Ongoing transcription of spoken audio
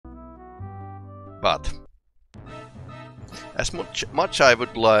But as much I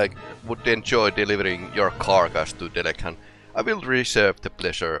would enjoy delivering your carcass to Delekan, I will reserve the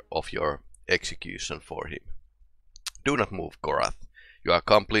pleasure of your execution for him. Do not move, Korath. You are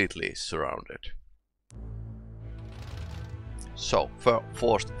completely surrounded. So,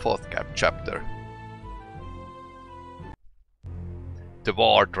 fourth chapter. The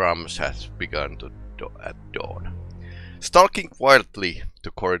war drums has begun at dawn. Stalking wildly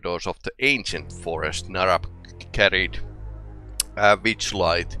the corridors of the ancient forest, Narab carried a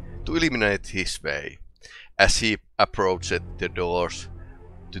witchlight to illuminate his way. As he approached the doors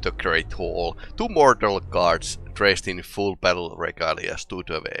to the great hall, two mortal guards dressed in full battle regalia stood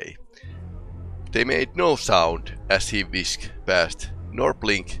away. They made no sound as he whisked past, nor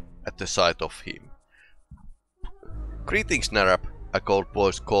blinked at the sight of him. "Greetings, Narab," a cold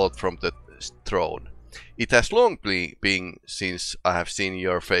voice called from the throne. "It has long been since I have seen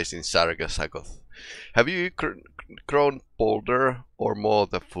your face in Sargasagoth. Have you grown bolder or more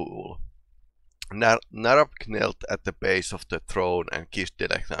the fool?" Narab knelt at the base of the throne and kissed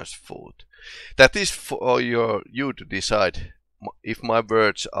Delekan's foot. "That is for you to decide. If my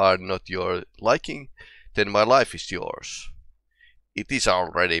words are not your liking, then my life is yours." "It is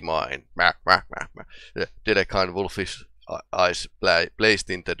already mine." Delekan Wolfish eyes blazed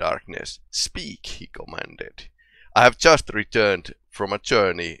in the darkness. "Speak," he commanded. "I have just returned from a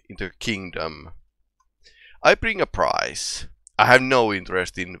journey into the kingdom. I bring a prize. I have no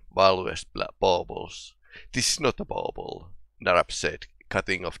interest in valueless baubles." "This is not a bauble," Narab said,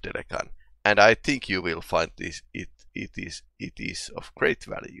 cutting off Delekan, "and I think you will find it is of great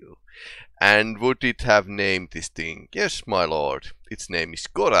value." "And would it have named this thing?" "Yes, my lord. Its name is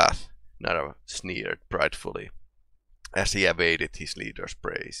Korath," Narab sneered pridefully, as he awaited his leader's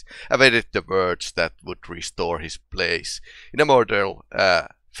praise, awaited the words that would restore his place in immortal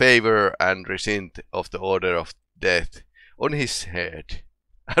favor and rescind of the order of death on his head.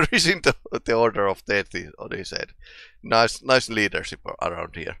 Rescind the order of death on his head. Nice leadership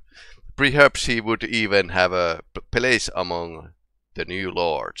around here. Perhaps he would even have a place among the new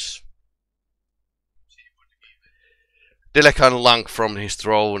lords. Delekan lunged from his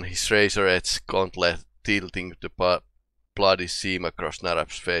throne, his razor-edged gauntlet tilting the bloody seam across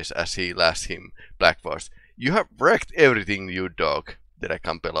Narab's face as he lashed him backwards. "You have wrecked everything, you dog,"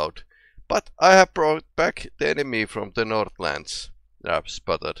 Delekan bellowed. "But I have brought back the enemy from the Northlands," Narab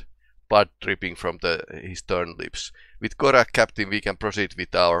sputtered, blood dripping from his turned lips. "With Korath, Captain, we can proceed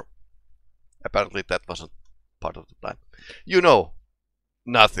with our..." Apparently that wasn't part of the plan. "You know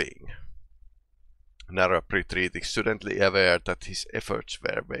nothing." Narab retreated, suddenly aware that his efforts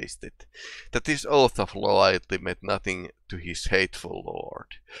were wasted, that his oath of loyalty meant nothing to his hateful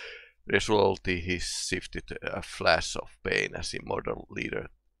lord. Resolutely he shifted a flash of pain as immortal leader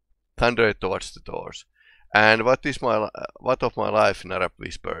thundered towards the doors. "And what of my life?" Narab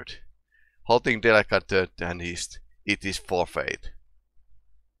whispered. Halting, Delekan turned and hissed, "It is forfeit."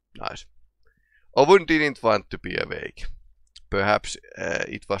 Nice. Ovun didn't want to be awake. Perhaps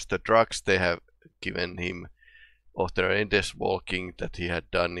it was the drugs they have given him, or the endless walking that he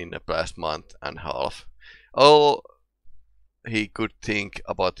had done in the past month and a half. All he could think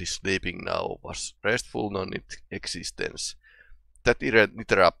about his sleeping now was restful non-existence that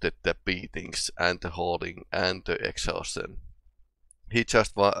interrupted the beatings and the holding and the exhaustion. He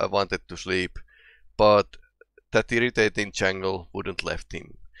just wanted to sleep, but that irritating jangle wouldn't let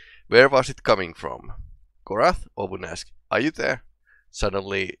him. Where was it coming from? "Korath?" Ovun asked. "Are you there?"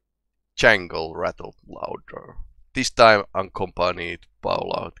 Suddenly, jangle rattled louder, this time accompanied by a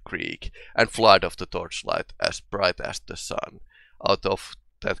loud creak and flood of the torchlight as bright as the sun. Out of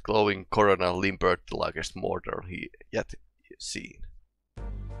that glowing corona limbered the largest mortal he yet seen.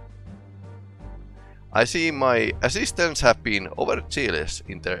 "I see my assistants have been overzealous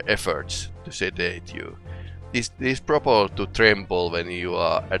in their efforts to sedate you. It is proper to tremble when you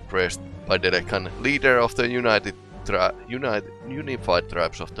are addressed by Delekan, leader of the unified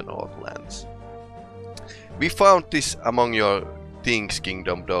tribes of the Northlands. We found this among your things,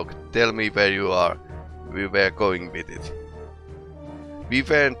 Kingdom Dog. Tell me where you are. We were going with it." "We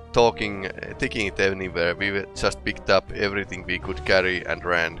weren't taking it anywhere. We just picked up everything we could carry and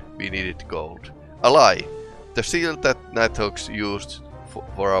ran. We needed gold." "A lie. The seal that Nighthawks used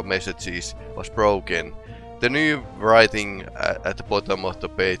for our messages was broken. The new writing at the bottom of the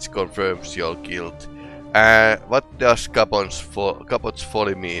page confirms your guilt. What does Cabot's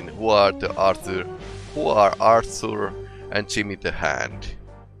folly mean? Who are Arthur and Jimmy the Hand?"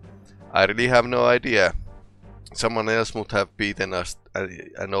 "I really have no idea. Someone else must have beaten us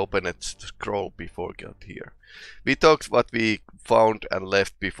and opened the scroll before we got here. We talked what we found and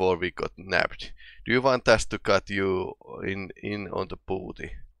left before we got nabbed. Do you want us to cut you in on the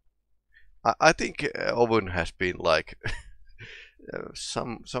booty? I think Owen has been like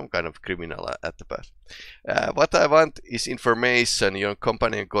some kind of criminal at the past. What I want is information. Your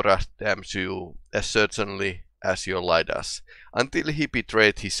companion Gorath damns you as certainly as your lie does. Until he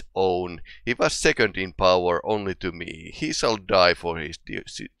betrayed his own, he was second in power only to me. He shall die for his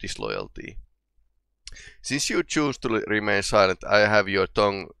disloyalty. Since you choose to remain silent, I have your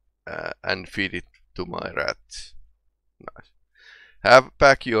tongue and feed it to my rats. Nice. Have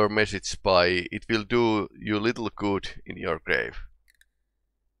back your message, spy. It will do you little good in your grave.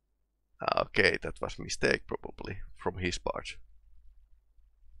 Okay, that was a mistake probably from his part.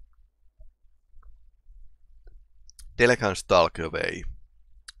 Delekan stalked away.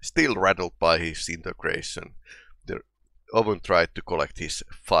 Still rattled by his integration, the Owen tried to collect his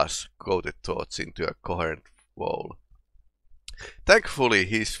fuzz-coated thoughts into a coherent whole. Thankfully,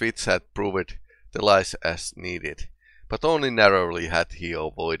 his wits had proved the lies as needed, but only narrowly had he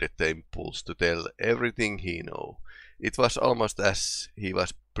avoided the impulse to tell everything he knew. It was almost as he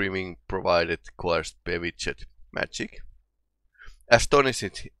was brimming provided coerced bewitched magic.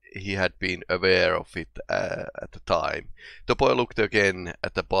 Astonished he had been aware of it at the time, the boy looked again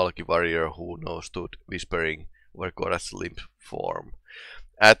at the bulky warrior who now stood whispering over Gorath's limp form.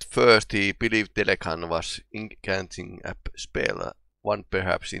 At first he believed Delekan was incanting a spell, one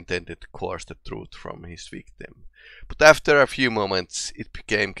perhaps intended to coerce the truth from his victim. But after a few moments it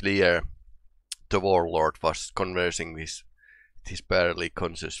became clear the warlord was conversing with his barely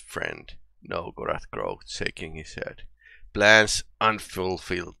conscious friend. No, Gorath growled, shaking his head. Plans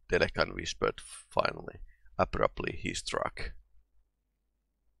unfulfilled, Delekan whispered finally. Abruptly he struck.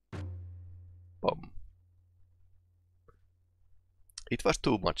 Boom. It was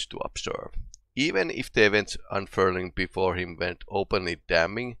too much to observe. Even if the events unfurling before him went openly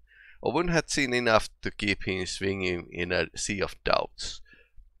damning, Owen had seen enough to keep him swinging in a sea of doubts.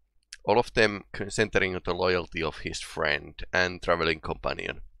 All of them centering on the loyalty of his friend and traveling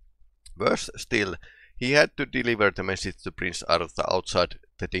companion. Worse still, he had to deliver the message to Prince Artha outside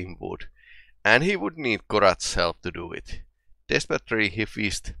the dim wood, and he would need Gorath's help to do it. Desperately he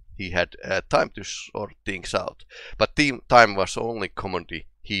wished he had time to sort things out, but time was the only commodity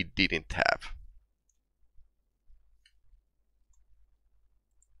he didn't have.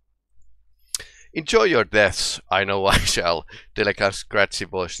 Enjoy your deaths, I know I shall. Delekan's scratchy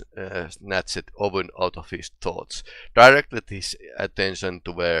voice snatched Owen out of his thoughts, directed his attention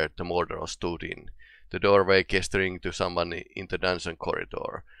to where the murderer stood in the doorway, gesturing to someone in the dungeon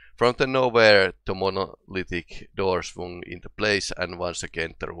corridor. From the nowhere, the monolithic door swung into place, and once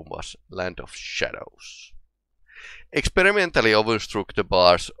again the room was land of shadows. Experimentally, Owen struck the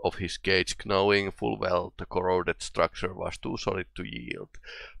bars of his cage, knowing full well the corroded structure was too solid to yield.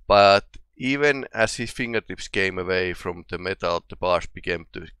 But even as his fingertips came away from the metal, the bars began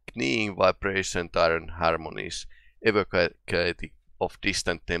to kneeing vibrant iron harmonies, evocative of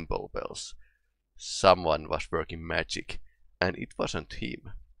distant temple bells. Someone was working magic, and it wasn't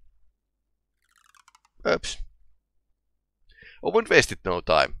him. Oops. Owen wasted no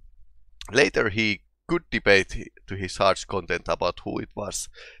time. Later he could debate to his heart's content about who it was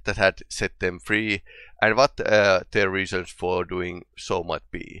that had set them free and what their reasons for doing so might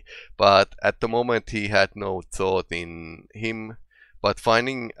be. But at the moment he had no thought in him but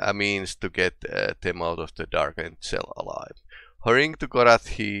finding a means to get them out of the darkened cell alive. Hurrying to Gorath,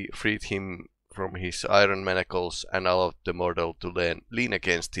 he freed him from his iron manacles and allowed the mortal to lean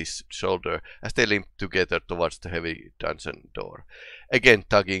against his shoulder as they limped together towards the heavy dungeon door. Again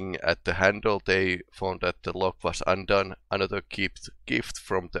tugging at the handle, they found that the lock was undone, another gift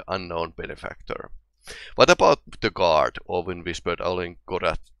from the unknown benefactor. What about the guard? Owen whispered, allowing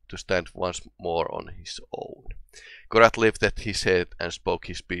Gorath to stand once more on his own. Gorath lifted his head and spoke,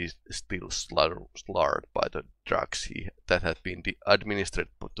 his piece still slurred by the drugs that had been administered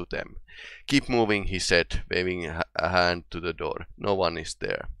to them. Keep moving, he said, waving a hand to the door. No one is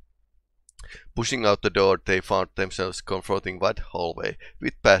there. Pushing out the door, they found themselves confronting a wide hallway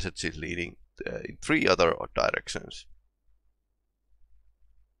with passages leading in 3 other directions.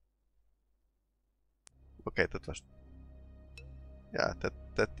 Okay, that was... Yeah,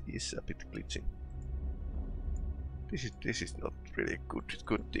 that is a bit glitching. This is not really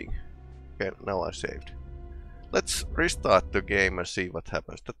good thing. Okay, now I saved. Let's restart the game and see what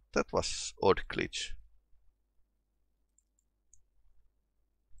happens. That was odd glitch.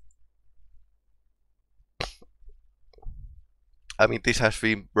 I mean, this has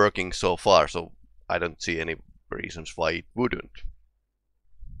been working so far, so I don't see any reasons why it wouldn't.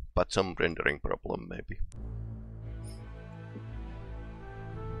 but some rendering problem maybe.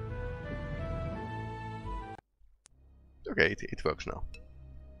 Okay, it works now.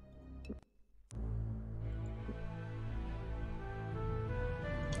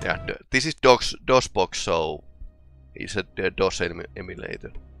 Yeah, this is DOSBox, so it's a DOS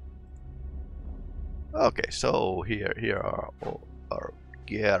emulator. Okay, so here are all our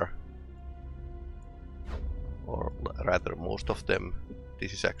gear, or rather most of them.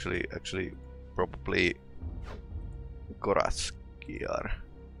 This is actually probably Gorat's gear.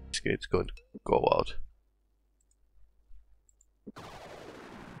 It's going to go out.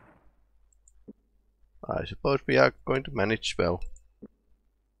 I suppose we are going to manage well.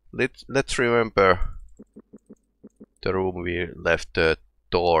 Let's remember the room we left the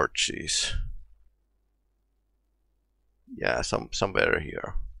torches. Yeah, somewhere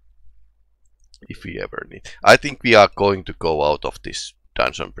here. If we ever need. I think we are going to go out of this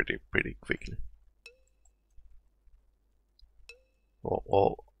dungeon pretty quickly.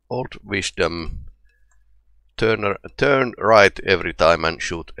 Old wisdom. Turn right every time and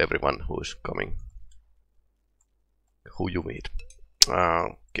shoot everyone who is coming. Who you meet.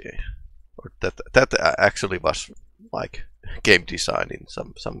 Okay. Or that actually was like game design in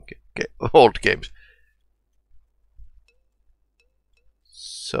some old games.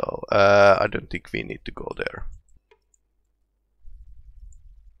 So I don't think we need to go there.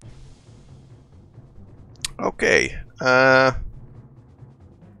 Okay.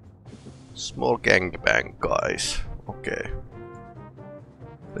 Small gangbang guys. Okay.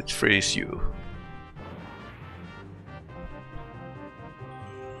 Let's freeze you.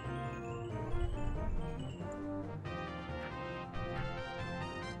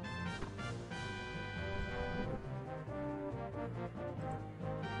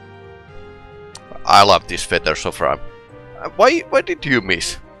 I love this feathers of Ram. Why did you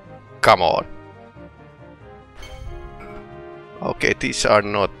miss? Come on. Okay, these are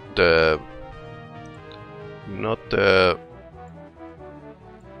not the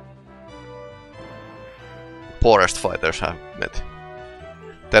poorest fighters I've met.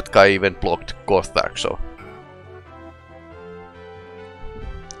 That guy even blocked Gothdark, so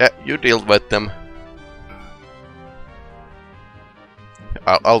yeah, you deal with them.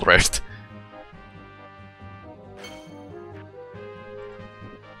 I'll rest.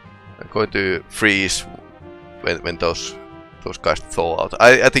 I'm going to freeze when those guys thaw out.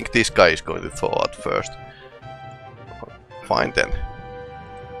 I think this guy is going to thaw out first. Fine then.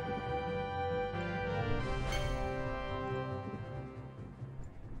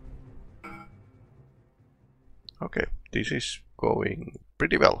 Okay, this is going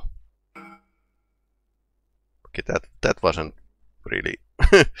pretty well. Okay, that wasn't really.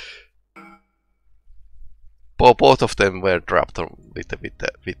 Both of them were dropped with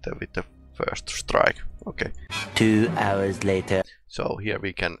the first strike. Okay. 2 hours later. So here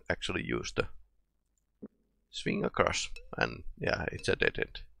we can actually use the swing across, and yeah, it's a dead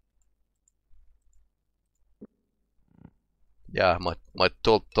end. Yeah, might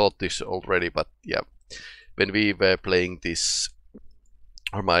thought this already, but yeah, when we were playing this,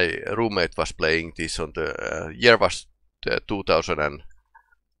 or my roommate was playing this on the year was 2001,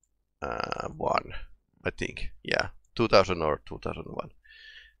 I think. Yeah, 2000 or 2001.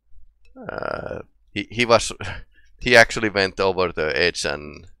 He actually went over the edge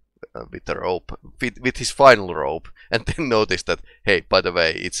and with the rope, with his final rope, and then noticed that, hey, by the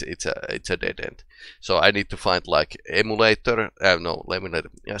way, it's a dead end. So I need to find like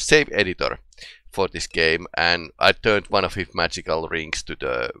save editor for this game, and I turned one of his magical rings to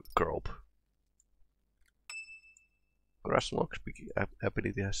the rope. Crosslock's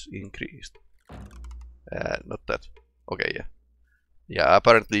ability has increased. Not that. Okay, yeah. Yeah,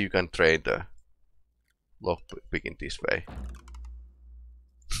 apparently you can train the lock picking this way.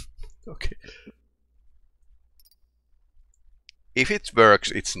 Okay. If it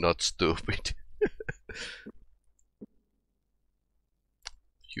works, it's not stupid.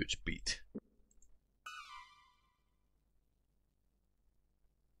 Huge beat.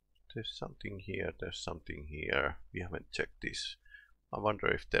 There's something here, there's something here. We haven't checked this. I wonder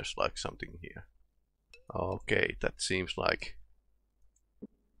if there's like something here. Okay, that seems like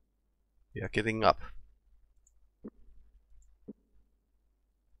we are getting up.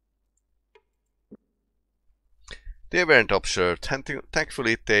 They weren't observed, and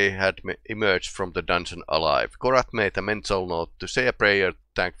thankfully they had emerged from the dungeon alive. Gorat made a mental note to say a prayer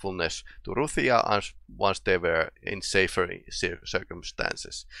thankfulness to Ruthia once they were in safer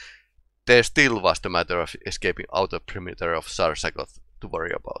circumstances. There still was the matter of escaping outer perimeter of Sarsagoth to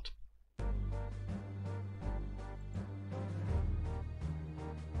worry about.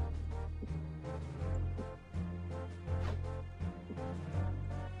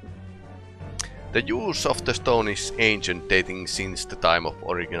 The use of the stone is ancient, dating since the time of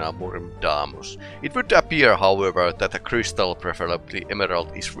original Murimdamus. It would appear, however, that a crystal, preferably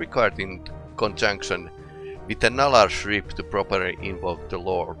emerald, is required in conjunction with a Nalar's rib to properly invoke the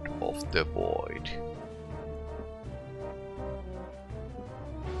Lord of the Void.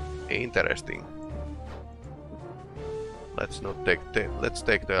 Interesting. Let's not take let's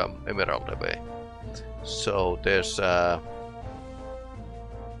take the emerald away. So there's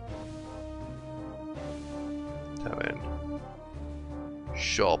tavern,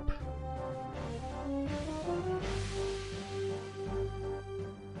 shop,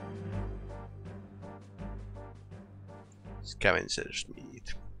 scavenger's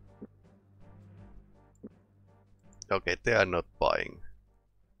meat. Okay, they are not buying.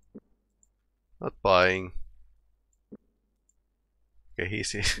 Not buying. Okay,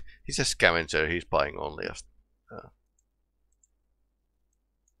 he's a scavenger. He's buying only us.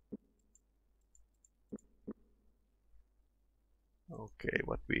 Okay,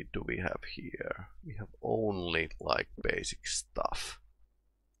 what do we have here? We have only like basic stuff.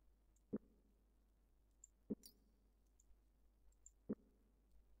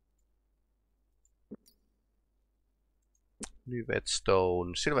 New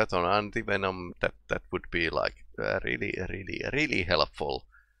whetstone, silverton, anti-venom. That would be like really helpful.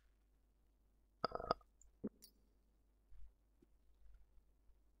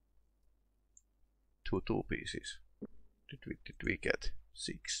 Two pieces. Did we get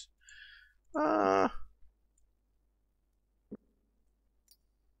 6? I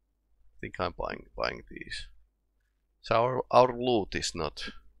think I'm buying these. So our loot is not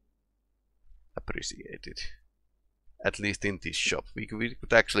appreciated. At least in this shop. We could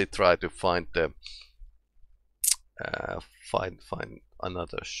actually try to find the find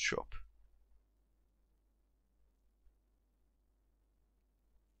another shop.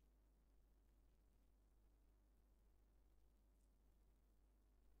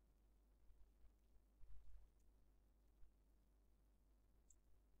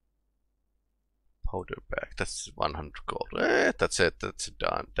 Powder bag, that's 100 gold. That's it, that's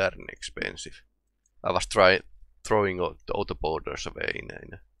darn expensive. I was throwing all the powders away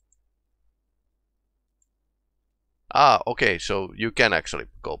in. Ah, okay, so you can actually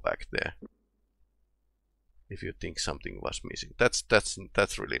go back there. If you think something was missing. That's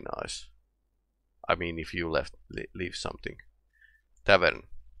really nice. I mean, if you leave something. Tavern.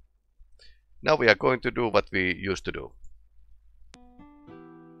 Now we are going to do what we used to do.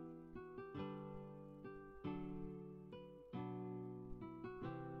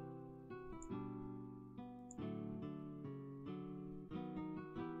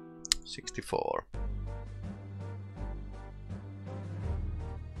 $64.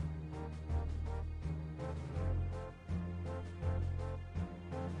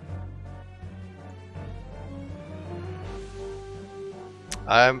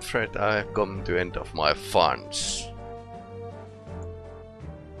 I'm afraid I've come to end of my funds.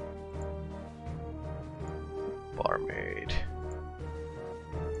 Barmaid.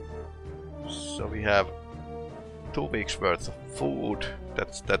 So we have 2 weeks worth of food.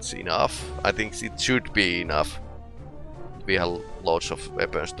 That's enough. I think it should be enough. We have lots of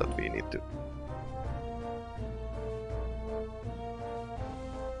weapons that we need to.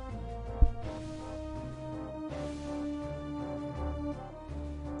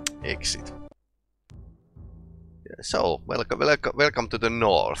 Exit. Yeah, so welcome to the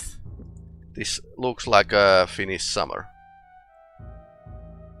north. This looks like a Finnish summer.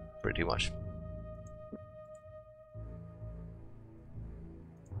 Pretty much.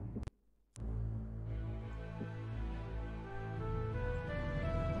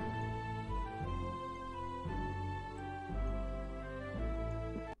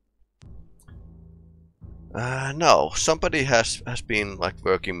 No, somebody has been like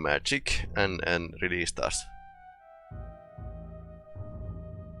working magic and released us.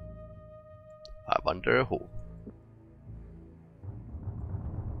 I wonder who.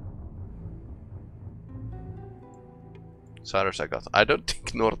 Cyrus I got. I don't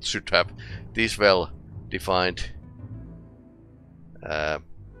think North should have this well defined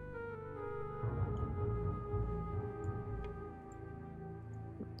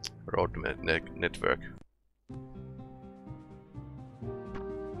road network.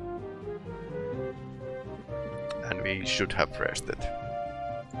 And we should have rested.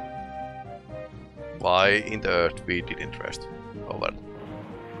 Why in the earth we didn't rest? Oh well.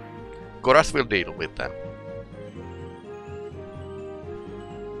 Koras will deal with them.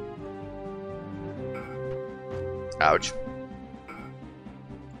 Ouch.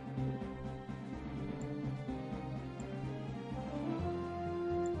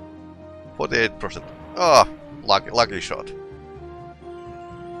 48%. Ah, lucky shot.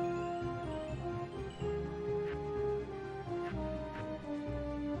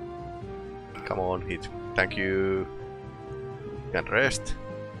 Come on, hit. Thank you. You can rest.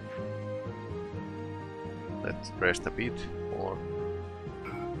 Let's rest a bit more.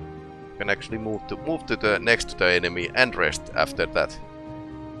 You can actually move to the next to the enemy and rest after that.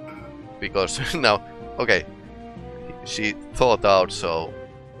 Because now, okay, she thought out, so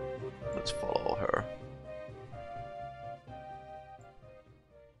let's follow her.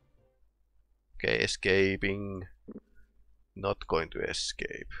 Okay, escaping. Not going to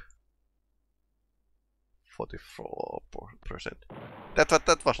escape. 44%.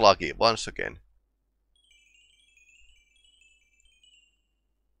 That was lucky once again.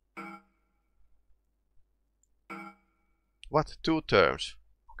 What? 2 turns?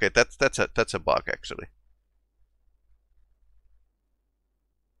 Okay, that's a bug actually.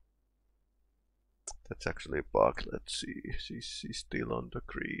 That's actually a bug. Let's see. She's still on the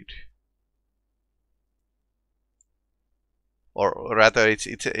grid. Or rather,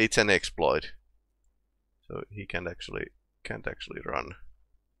 it's an exploit. So he can't actually run.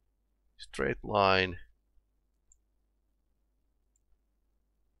 Straight line.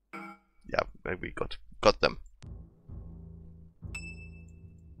 Yeah, we got them.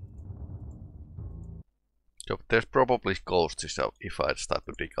 So there's probably ghosts if I start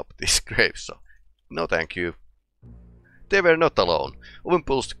to dig up these graves, so no thank you. They were not alone. Owen's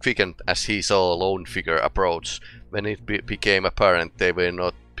pulse quickened as he saw a lone figure approach. When it became apparent they were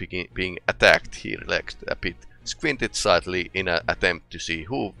not being attacked, he relaxed a bit, squinted slightly in an attempt to see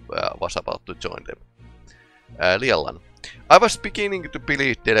who was about to join them. Lialan. I was beginning to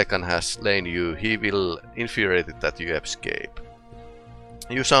believe Delekan has slain you. He will infuriated that you escape.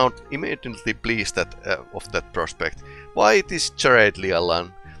 You sound immediately pleased of that prospect. Why it is charade,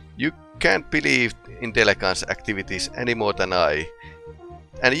 Lialan? You can't believe in Delekan's activities any more than I,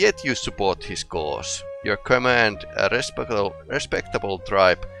 and yet you support his cause. You command a respectable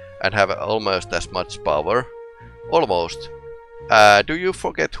tribe and have almost as much power. Almost. Do you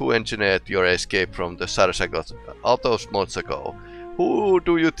forget who engineered your escape from the Sarsagoth all those months ago? Who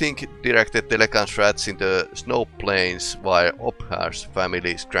do you think directed Delekan's rats in the snow plains while Obhar's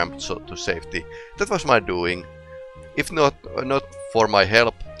family scrambled to safety? That was my doing. If not for my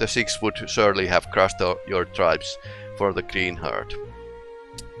help, the Six would surely have crushed your tribes for the Green Heart.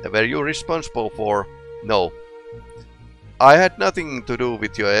 Were you responsible for? No. I had nothing to do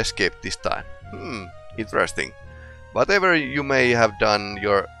with your escape this time. Interesting. Whatever you may have done,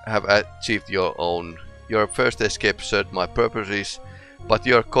 you have achieved your own. Your first escape served my purposes, but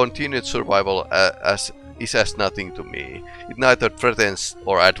your continued survival is as nothing to me. It neither threatens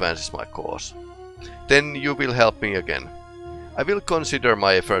or advances my cause. Then you will help me again. I will consider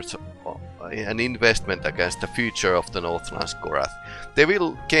my efforts an investment against the future of the Northlands Gorath. They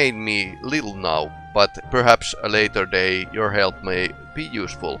will gain me little now, but perhaps a later day your help may be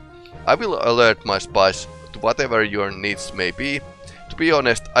useful. I will alert my spies to whatever your needs may be. To be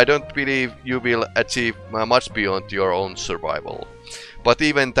honest, I don't believe you will achieve much beyond your own survival, but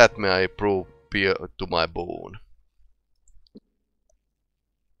even that may prove to my boon.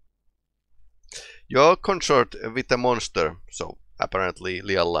 Your consort with a monster, so apparently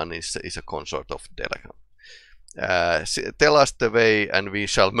Lialan is a consort of Delekan. Tell us the way and we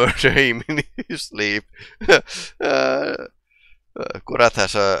shall murder him in his sleep. Gorath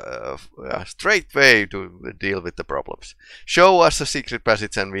has a straight way to deal with the problems. Show us a secret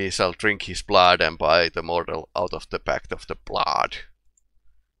passage and we shall drink his blood and buy the mortal out of the pact of the blood.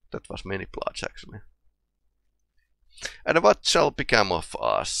 That was many bloods actually. And what shall become of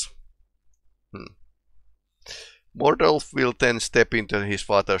us? Mordolf will then step into his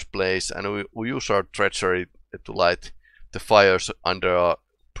father's place and we use our treachery to light the fires under our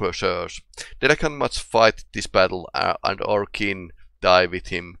pursuers. Delekan must fight this battle and our kin die with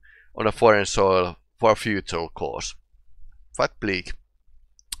him on a foreign soil for a future cause. Quite bleak.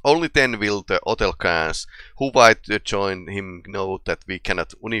 Only then will the Otel clans who fight to join him know that we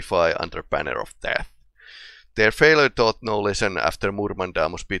cannot unify under banner of death. Their failure taught no lesson after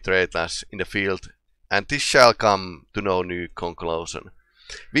Murmandamus betrayed us in the field, and this shall come to no new conclusion.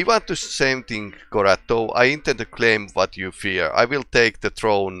 We want the same thing, Gorath, though I intend to claim what you fear. I will take the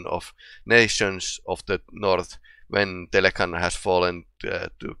throne of nations of the north when Delekan has fallen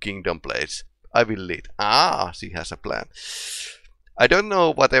to Kingdom Blades. I will lead. Ah, she has a plan. I don't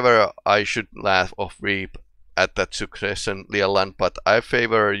know whatever I should laugh or weep at that succession, Lialan, but I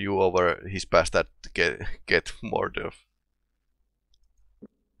favor you over his bastard get murdered.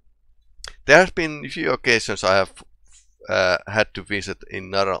 There have been a few occasions I have had to visit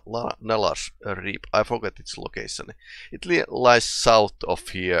in Nalar's Reap. I forgot its location. It lies south of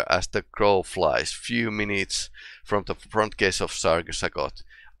here as the crow flies, few minutes from the front gates of Sargasagot.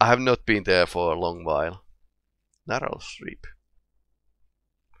 I have not been there for a long while. Nalar's Reap.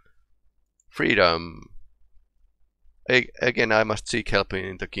 Freedom. Again, I must seek help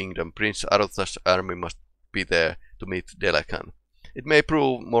in the kingdom. Prince Arutha's army must be there to meet Delekan. It may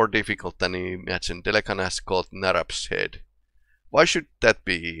prove more difficult than you imagine. Delekan has caught Narap's head. Why should that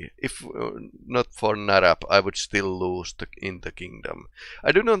be? If not for Narap, I would still lose in the kingdom.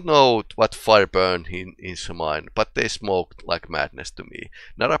 I do not know what fire burned in his mind, but they smoked like madness to me.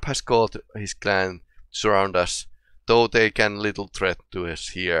 Narap has called his clan to surround us, though they can little threat to us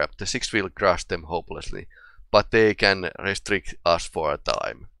here. The Six will crush them hopelessly, but they can restrict us for a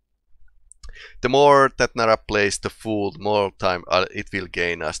time. The more that Narap plays the fool, the more time it will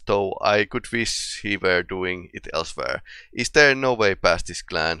gain us, though I could wish he were doing it elsewhere. Is there no way past this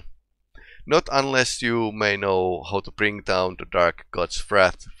clan? Not unless you may know how to bring down the dark god's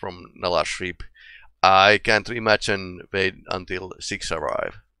wrath from Nalar's Reap. I can't imagine wait until Six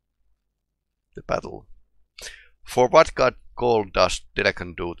arrive. The battle. For what god called does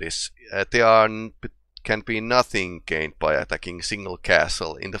Delekan do this? Can be nothing gained by attacking a single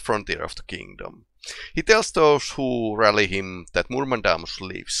castle in the frontier of the kingdom. He tells those who rally him that Murmandamus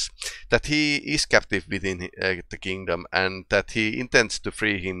lives, that he is captive within the kingdom, and that he intends to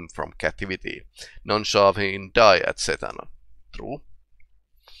free him from captivity. None saw him die at Setana. True.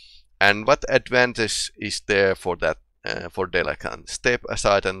 And what advantage is there for that for Delekan? Step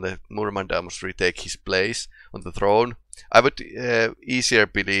aside and let Murmandamus retake his place on the throne. I would easier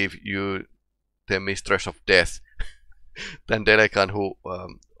believe you the mistress of death than Delekan,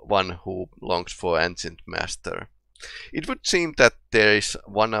 one who longs for ancient master. It would seem that there is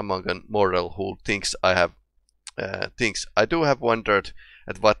one among a mortal who thinks I do have wondered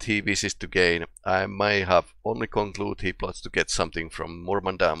at what he wishes to gain. I may have only concluded he plots to get something from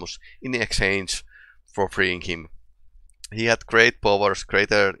Murmandamus in exchange for freeing him. He had great powers,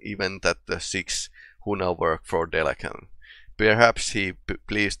 greater even than the Six who now work for Delekan. Perhaps he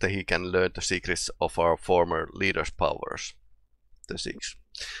believes that he can learn the secrets of our former leader's powers. The Six.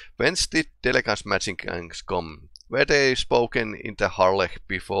 Whence did Delekan's magic gangs come? Were they spoken in the Harlech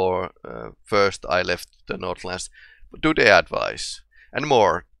before first I left the Northlands? Do they advise? And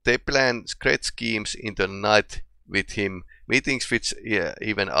more, they plan great schemes in the night with him, meetings which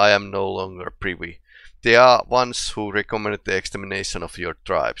even I am no longer privy. They are ones who recommended the extermination of your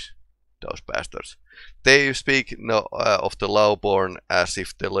tribes, those bastards. They speak of the lawborn as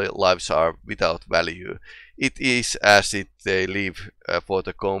if their lives are without value. It is as if they live for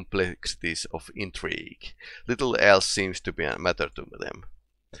the complexities of intrigue. Little else seems to be a matter to them.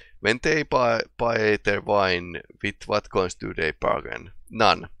 When they buy their wine, with what coins do they bargain?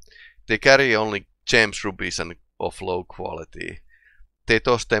 None. They carry only gems, rubies, and of low quality. They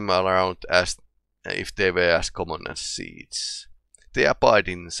toss them around as if they were as common as seeds. They abide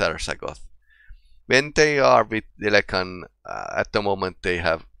in Sarsagoth. When they are with Delekan, at the moment they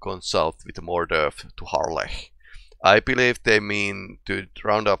have gone south with Mordorf to Harlech. I believe they mean to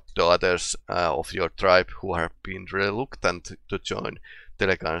round up the others of your tribe who have been reluctant to join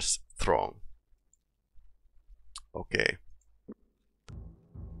Delekan's throng. Okay.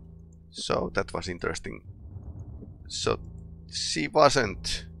 So that was interesting. So she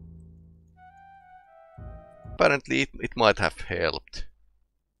wasn't. Apparently it might have helped.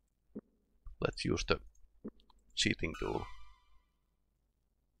 Let's use the cheating tool.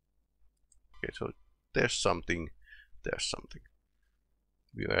 Okay, so there's something.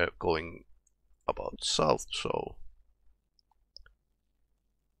 We were going about south, so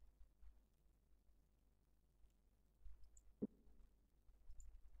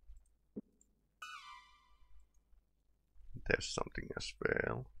there's something as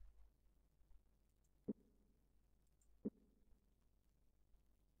well.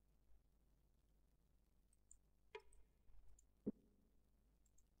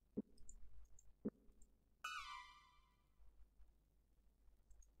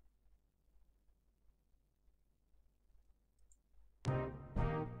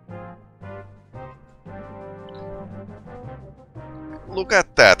 Look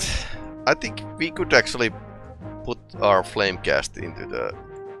at that. I think we could actually put our flamecast into the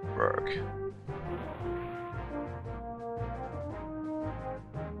work.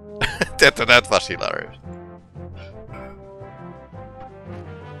 that was hilarious.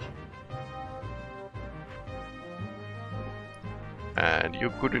 And you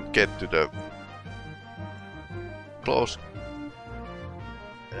couldn't get to the close.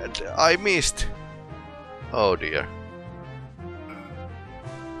 I missed. Oh dear.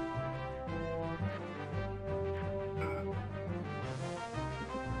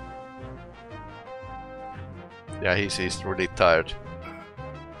 Yeah, he's really tired.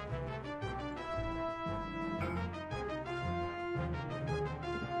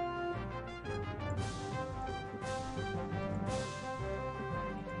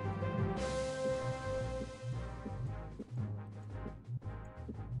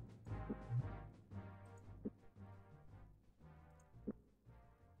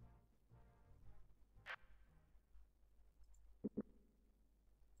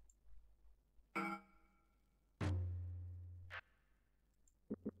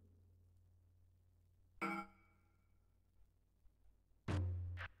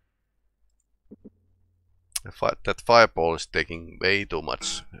 That fireball is taking way too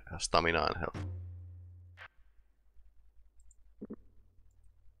much stamina and health.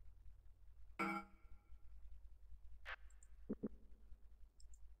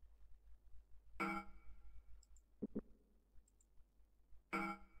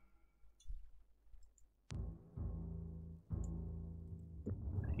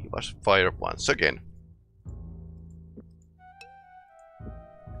 He was fired once again.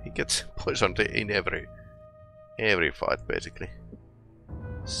 He gets poisoned in every fight basically.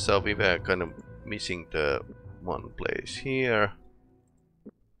 So we were kind of missing the one place here.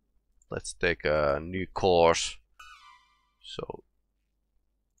 Let's take a new course. So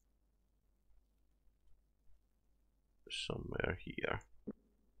somewhere here.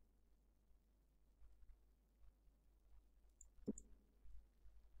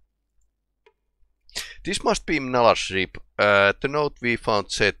 This must be Mnala's ship. The note we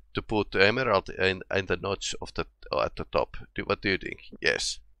found said to put the emerald in the notch of the at the top. What do you think?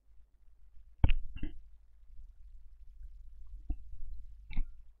 Yes.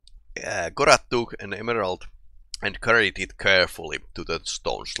 Gorat took an emerald and carried it carefully to the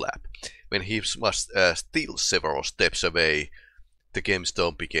stone slab. When he was still several steps away, the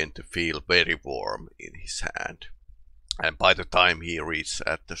gemstone began to feel very warm in his hand. And by the time he reached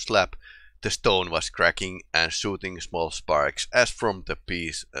at the slab, the stone was cracking and shooting small sparks as from the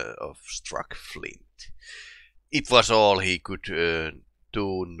piece of struck flint. It was all he could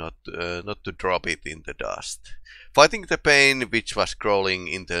do not to drop it in the dust. Fighting the pain, which was crawling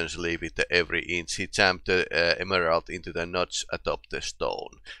intensely with every inch, he jammed the emerald into the notch atop the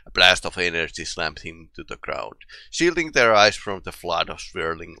stone. A blast of energy slammed him to the ground, shielding their eyes from the flood of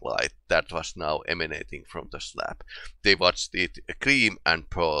swirling light that was now emanating from the slab. They watched it gleam and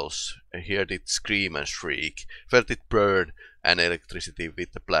pulse, heard it scream and shriek, felt it burn and electricity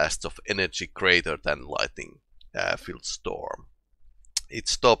with the blasts of energy greater than lightning filled storm. It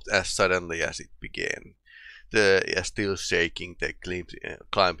stopped as suddenly as it began. Still shaking, they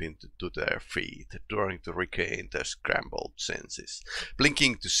climbed into their feet, trying to regain their scrambled senses,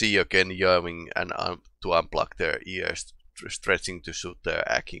 blinking to see again, yearning and to unplug their ears, stretching to soothe their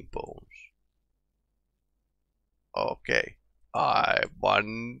aching bones. Okay, I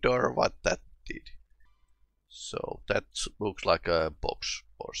wonder what that did. So that looks like a box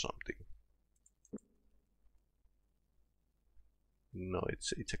or something. No,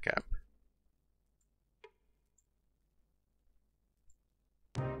 it's a camp.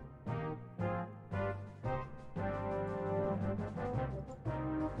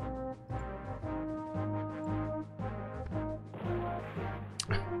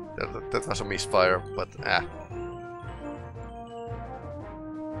 That was a misfire, but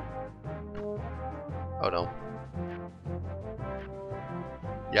Oh no.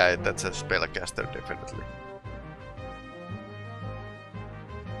 Yeah, that's a spellcaster, definitely.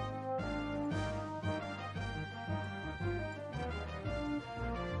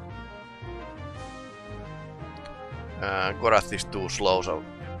 Gorath is too slow, so...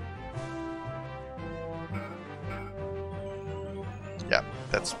 Yeah,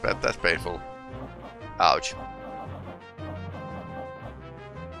 that's painful. Ouch.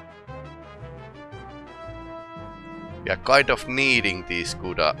 We are kind of needing this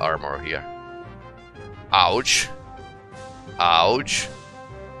good armor here. Ouch. Ouch.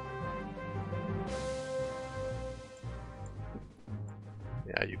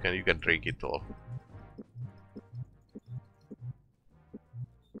 Yeah, you can drink it all.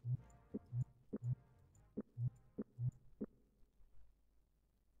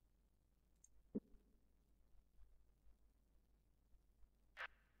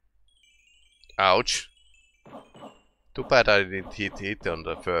 Ouch. Too bad I didn't hit on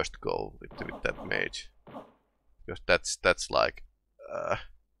the first go with that mage. Because that's like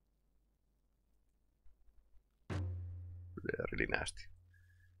really nasty.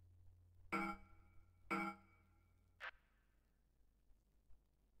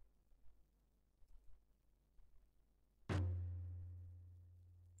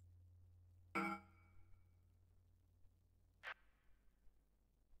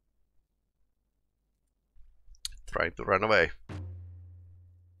 trying to run away.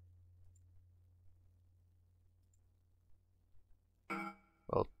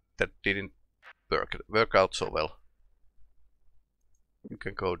 Well, that didn't work out so well. You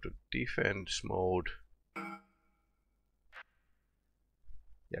can go to defense mode.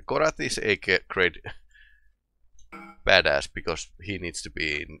 Yeah, Korath is a great badass because he needs to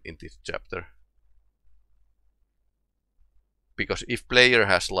be in this chapter. Because if player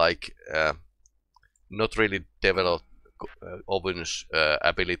has like not really developed Owen's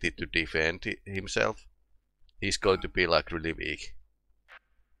ability to defend himself, he's going to be like really weak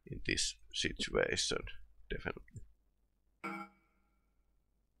in this situation, definitely.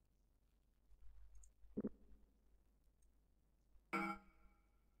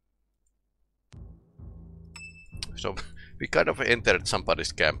 So we kind of entered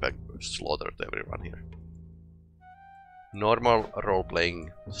somebody's camp and slaughtered everyone here. Normal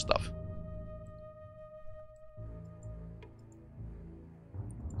role-playing stuff.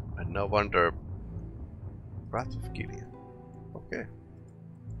 And no wonder... Wrath of Gideon. Okay.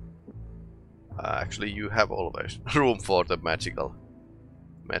 Actually, you have always room for the magical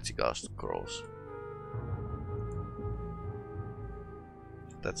scrolls.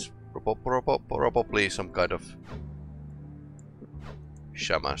 That's probably some kind of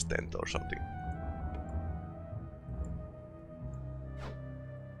shaman's tent or something.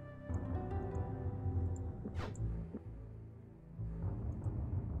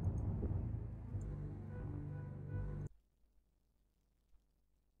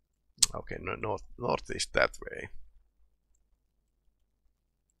 Okay, no, north is that way.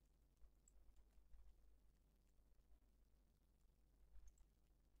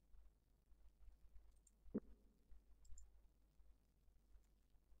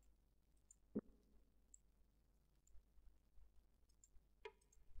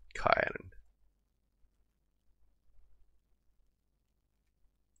 Cairn.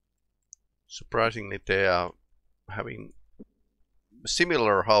 Surprisingly, they are having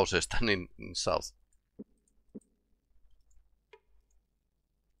similar houses than in south.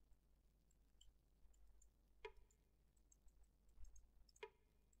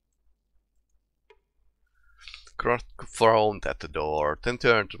 Krondor frowned at the door, then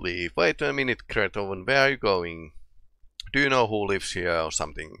turned to leave. Wait a minute, Krondor, where are you going? Do you know who lives here or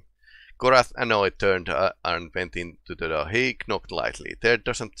something? Korath annoyed turned and went into the door. He knocked lightly. There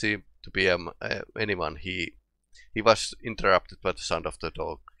doesn't seem to be anyone. He was interrupted by the sound of the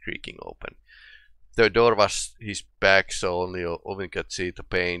door creaking open. The door was his back, so only Owen could see the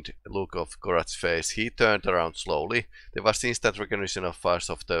pained look of Korath's face. He turned around slowly. There was instant recognition of Feist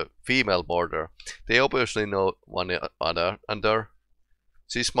of the female boarder. They obviously know one another.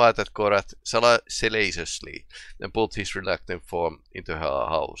 She smiled at Korath salaciously and pulled his reluctant form into her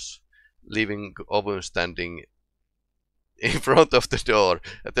house, leaving Owen standing in front of the door.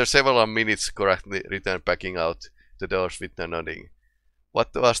 After several minutes, Korath returned backing out the doors with a nodding.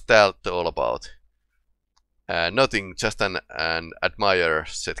 What was that all about? Nothing, just an admirer,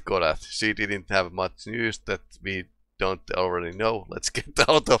 said Korath. She didn't have much news that we don't already know. Let's get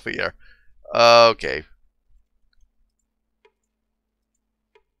out of here. Okay.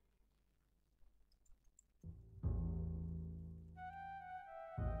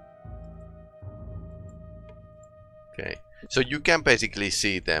 Okay, so you can basically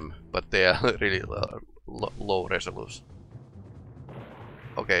see them, but they are really low resolution.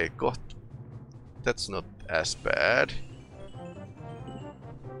 Okay, that's not as bad.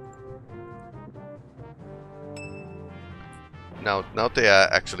 Now they are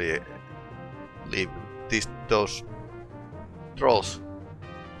actually leaving those trolls.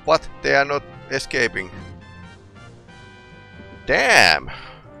 What? They are not escaping. Damn!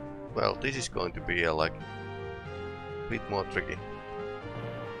 Well, this is going to be like a bit more tricky.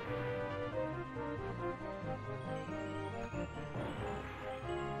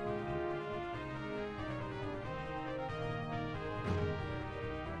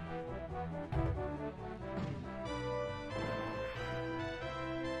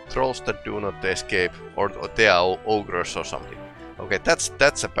 Trolls that do not escape, or they are ogres or something. Okay,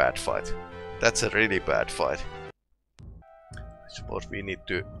 that's a bad fight. That's a really bad fight. I suppose we need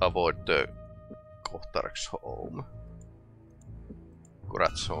to avoid the Kohtark's home.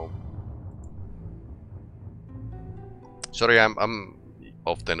 Korath's home. Sorry, I'm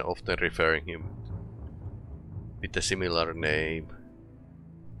often referring him with a similar name.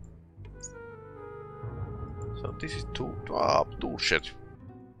 So this is too shit.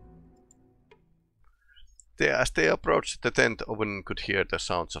 As they approached the tent, Owen could hear the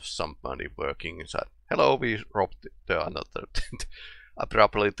sounds of somebody working inside. Hello, we robbed the another tent.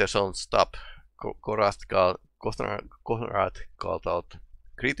 Abruptly, the sound stopped. Korath Konrad called out,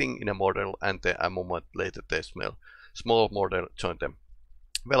 greeting in a mortal, and then a moment later the small mortal joined them.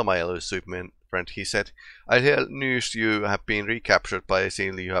 Well, my elusive friend, he said, I hear news you have been recaptured by a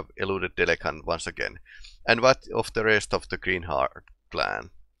seal. You have eluded Delekan once again. And what of the rest of the Greenheart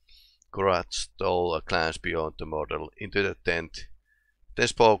clan? Konrad stole a glance beyond the mortal into the tent. They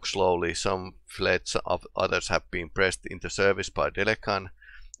spoke slowly. Some fled, others have been pressed into service by Delekan.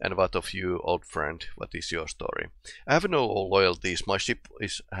 And what of you, old friend? What is your story? I have no loyalties. My ship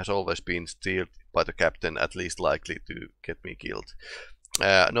has always been steered by the captain, at least likely to get me killed.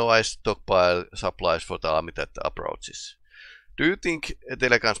 No, I stockpile supplies for the army that approaches. Do you think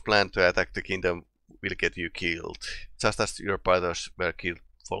Delekan's plan to attack the kingdom will get you killed? Just as your brothers were killed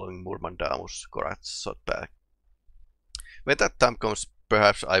following Murmandamus, Konrad shot back. When that time comes,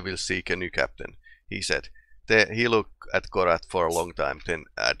 perhaps I will seek a new captain, he said. He looked at Konrad for a long time, then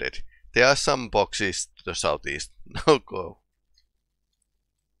added, there are some boxes to the southeast. Now go.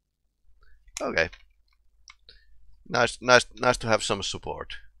 Okay. Nice to have some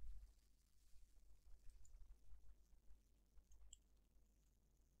support.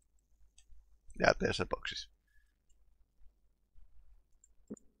 Yeah, there's the boxes.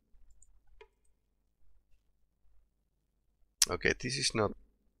 Okay, this is not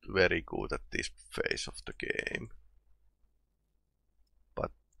very good at this phase of the game.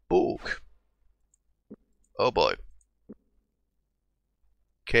 But book. Oh boy.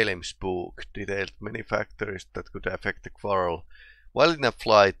 Kelem's book detailed many factors that could affect the quarrel. While in a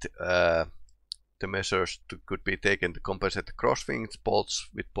flight, the measures could be taken to compensate the crosswings, bolts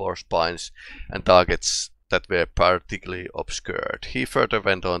with poor spines, and targets that were particularly obscured. He further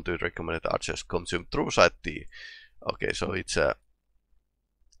went on to recommend archers consume true sight D. Okay, so it's a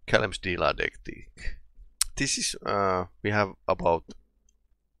Kelem's Dila technique. This is we have about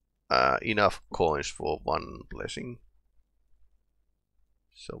enough coins for one blessing.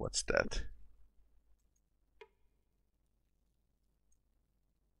 So what's that?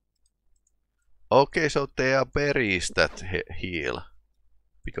 Okay, so they are berries that heal,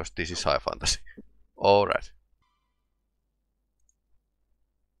 because this is high fantasy. Alright.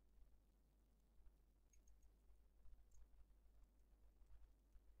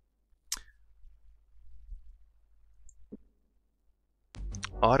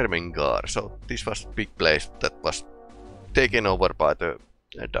 Armengar, so this was big place that was taken over by the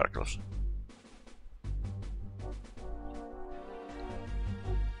Dark Elves.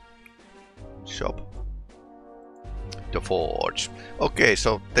 Shop. The Forge. Okay,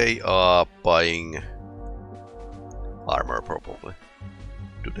 so they are buying armor probably.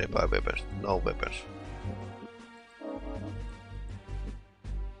 Do they buy weapons? No weapons.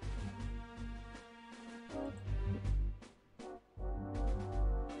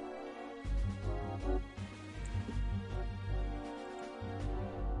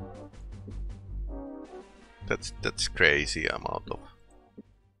 That's crazy amount of.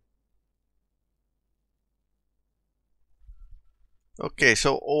 Okay,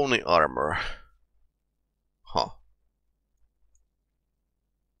 so only armor. Huh.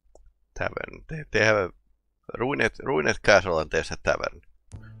 Tavern. They have a ruined castle and there's a tavern.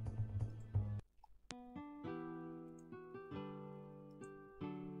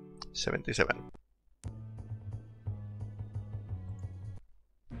 $77.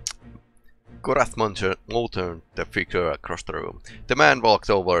 Korath motioned the figure across the room. The man walked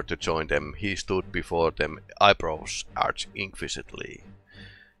over to join them. He stood before them, eyebrows arched inquisitively.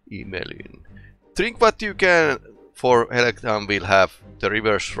 Emailing. Drink what you can, for Helekton will have the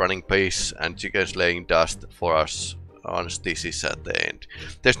rivers running pace and chickens laying dust for us once this is at the end.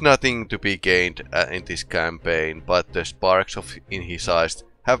 There's nothing to be gained in this campaign, but the sparks in his eyes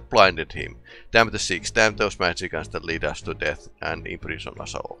have blinded him. Damn the six, damn those magicians that lead us to death and imprison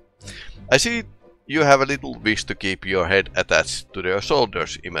us all. I see you have a little wish to keep your head attached to your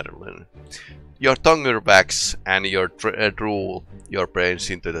shoulders, Imerlin. Your tongue wags and your drool your brains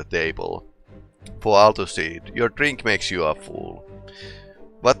into the table. For all to see it, your drink makes you a fool.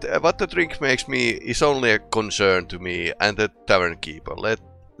 What the drink makes me is only a concern to me and the tavern keeper. Let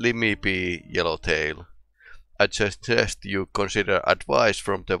me be Yellowtail. I suggest you consider advice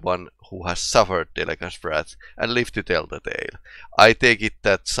from the one who has suffered Delekan's wrath and lived to tell the tale. I take it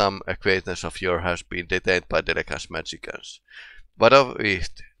that some acquaintance of yours has been detained by Delekan's magicians. But of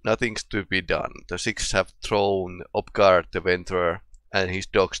it, nothing's to be done. The six have thrown off guard the Venturer and his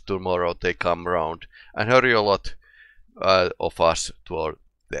dogs. Tomorrow they come round and hurry a lot of us to our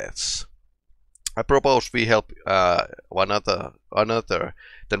deaths. I propose we help one another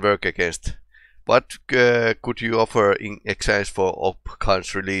than work against. What could you offer in exchange for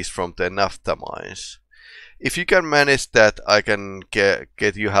Opkan's release from the naphtha mines? If you can manage that, I can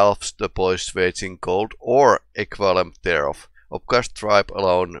get you half the boys' wage in gold or equivalent thereof. Of course, tribe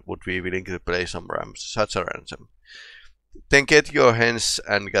alone would be willing to pay such a ransom. Then get your hands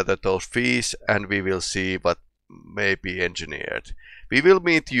and gather those fees, and we will see what may be engineered. We will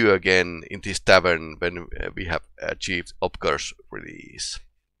meet you again in this tavern when we have achieved Opkar's release.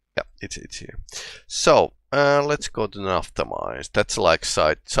 Yeah, it's here. So, let's go to Naftamines. That's like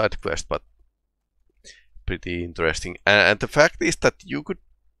side quest, but pretty interesting. And the fact is that you could,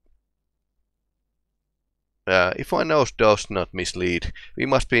 if my nose does not mislead, we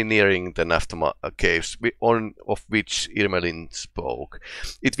must be nearing the Naftama caves, of which Irmelin spoke.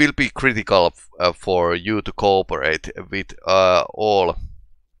 It will be critical for you to cooperate with all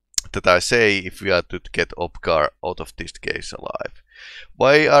that I say if we are to get Opkar out of this case alive.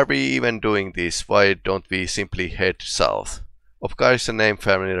 Why are we even doing this? Why don't we simply head south? Opkar is a name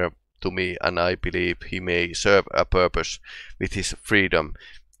familiar to me, and I believe he may serve a purpose with his freedom.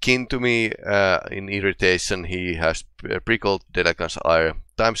 Kin to me in irritation, he has prickled Delekan's ire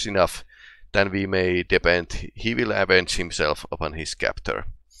times enough, then we may depend he will avenge himself upon his captor.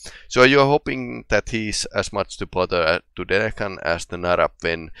 So you're hoping that he's as much to bother to Delekan as the Narab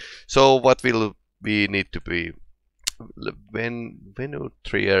when. So what will we need to be? When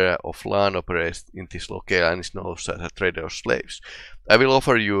Trier of Lan operates in this locale and is known as a trader of slaves, I will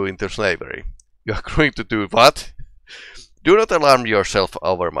offer you into slavery. You are going to do what? Do not alarm yourself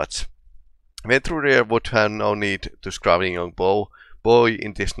overmuch. Ventrurier would have no need to scrubbing young boy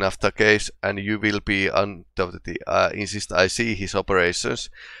in this Nafta case, and you will be undoubtedly insist I see his operations.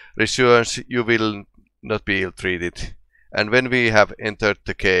 Reassurance you will not be ill-treated. And when we have entered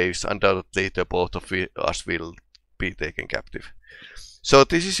the caves, undoubtedly the both of us will be taken captive. So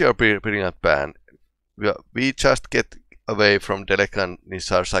this is your brilliant plan. We just get away from Delekan in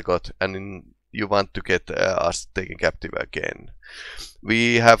Sarsagot, and you want to get us taken captive again.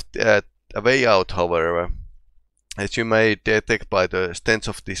 We have a way out, however. As you may detect by the stench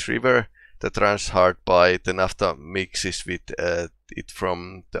of this river that runs hard by, the Nafta mixes with it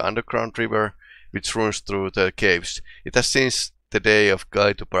from the underground river which runs through the caves. It has since the day of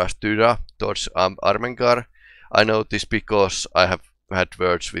Guide to Prastuda towards Armengar. I know this because I have had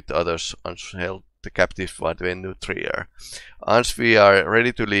words with others held the captive by the Venue Trier. Once we are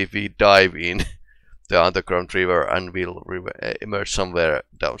ready to leave, we dive in the underground river and will emerge somewhere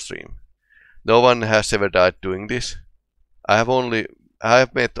downstream. No one has ever died doing this. I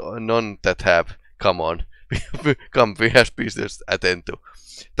have met none that have. Come on, come, we have business to attend to.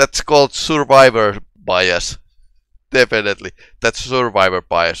 That's called survivor bias. Definitely, that's survivor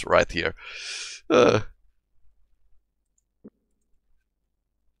bias right here.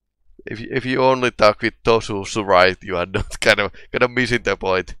 If you only talk with those who survived, you are not kind of missing the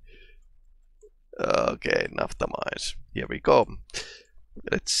point. Okay, Naftamines. Here we go.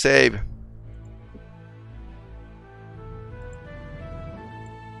 Let's save.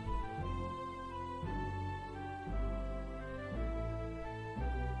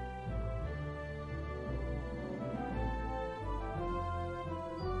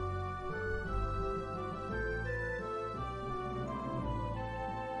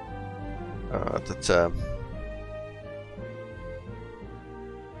 That's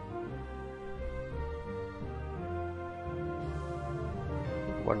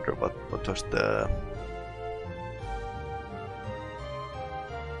wonder what was the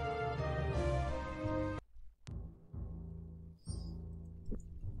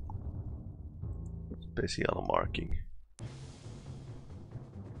special marking.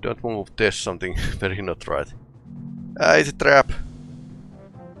 Don't move, there's something very not right. It's a trap.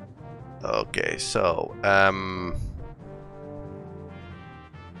 Okay, so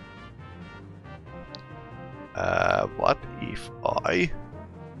what if I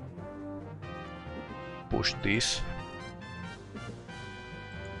push this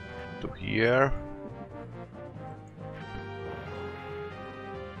to here?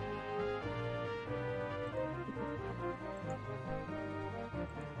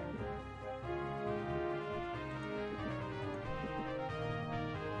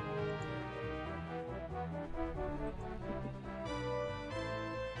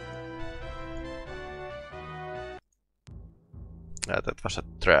 That was a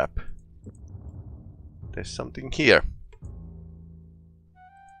trap. There's something here.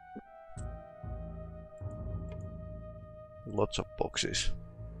 Lots of boxes.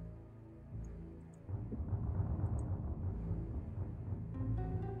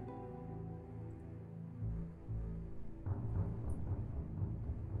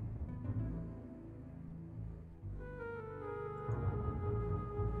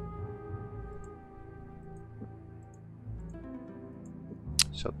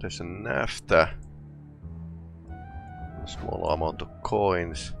 So there's a naphtha. A small amount of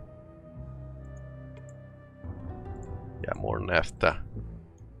coins. Yeah, more naphtha.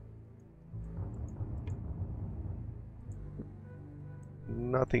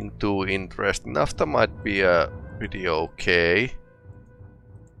 Nothing too interesting. Naphtha might be pretty okay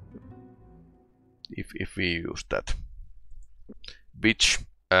if we use that. Which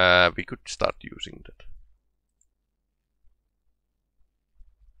we could start using that.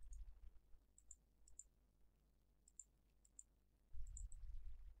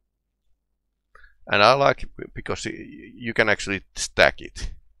 And I like it because you can actually stack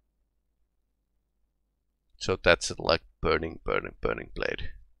it. So that's like burning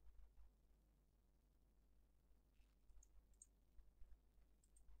blade.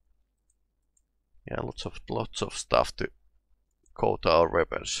 Yeah, lots of stuff to coat our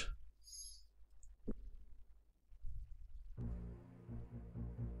weapons.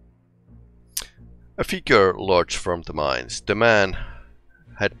 A figure lodged from the mines. The man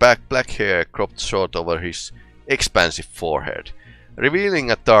had black hair cropped short over his expansive forehead, revealing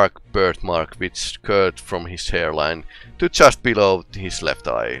a dark birthmark which curved from his hairline to just below his left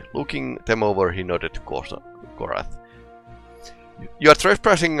eye. Looking them over, he nodded to Korath. You are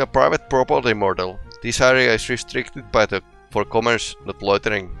trespassing a private property, mortal. This area is restricted for commerce, not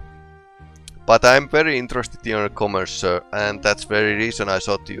loitering. But I am very interested in your commerce, sir, and that's the very reason I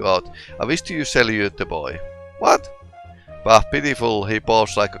sought you out. I wish to sell you the boy. What? Bah, pitiful, he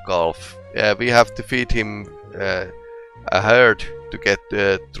paws like a calf. We have to feed him a herd to get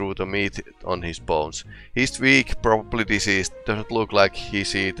through the meat on his bones. He's weak, probably diseased, doesn't look like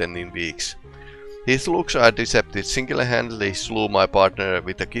he's eaten in weeks. His looks are deceptive. Single-handedly slew my partner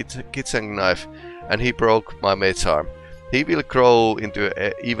with a kitchen knife, and he broke my mate's arm. He will grow into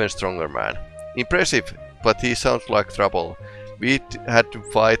an even stronger man. Impressive, but he sounds like trouble. We had to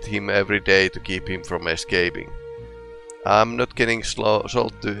fight him every day to keep him from escaping. I'm not getting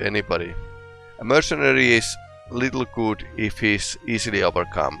sold to anybody. A mercenary is little good if he's easily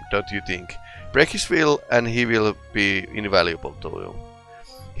overcome, don't you think? Break his will and he will be invaluable to you.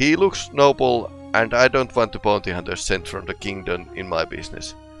 He looks noble, and I don't want the bounty hunters sent from the kingdom in my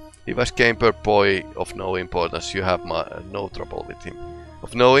business. He was camper boy of no importance. You have no trouble with him.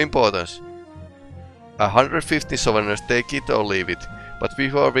 Of no importance. 150 sovereigns, take it or leave it. But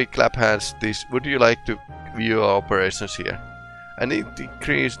before we clap hands, would you like to view our operations here? An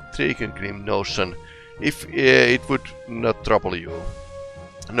intriguing notion, if it would not trouble you.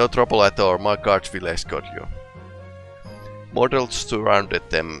 No trouble at all, my guards will escort you. Mortals surrounded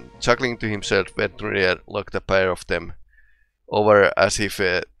them. Chuckling to himself, Venturnier looked a pair of them over as if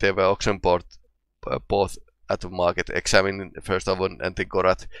they were oxen bought at the market, examining first Avon and then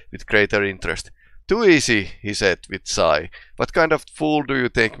Korath with greater interest. Too easy, he said with sigh. What kind of fool do you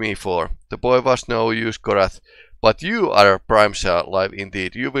take me for? The boy was no use, Korath, but you are a prime life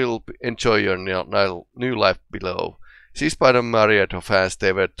indeed. You will enjoy your new life below. Seized by the myriad of hands,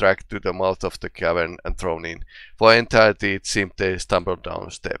 they were dragged to the mouth of the cavern and thrown in. For entirety it seemed they stumbled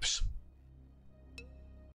down steps.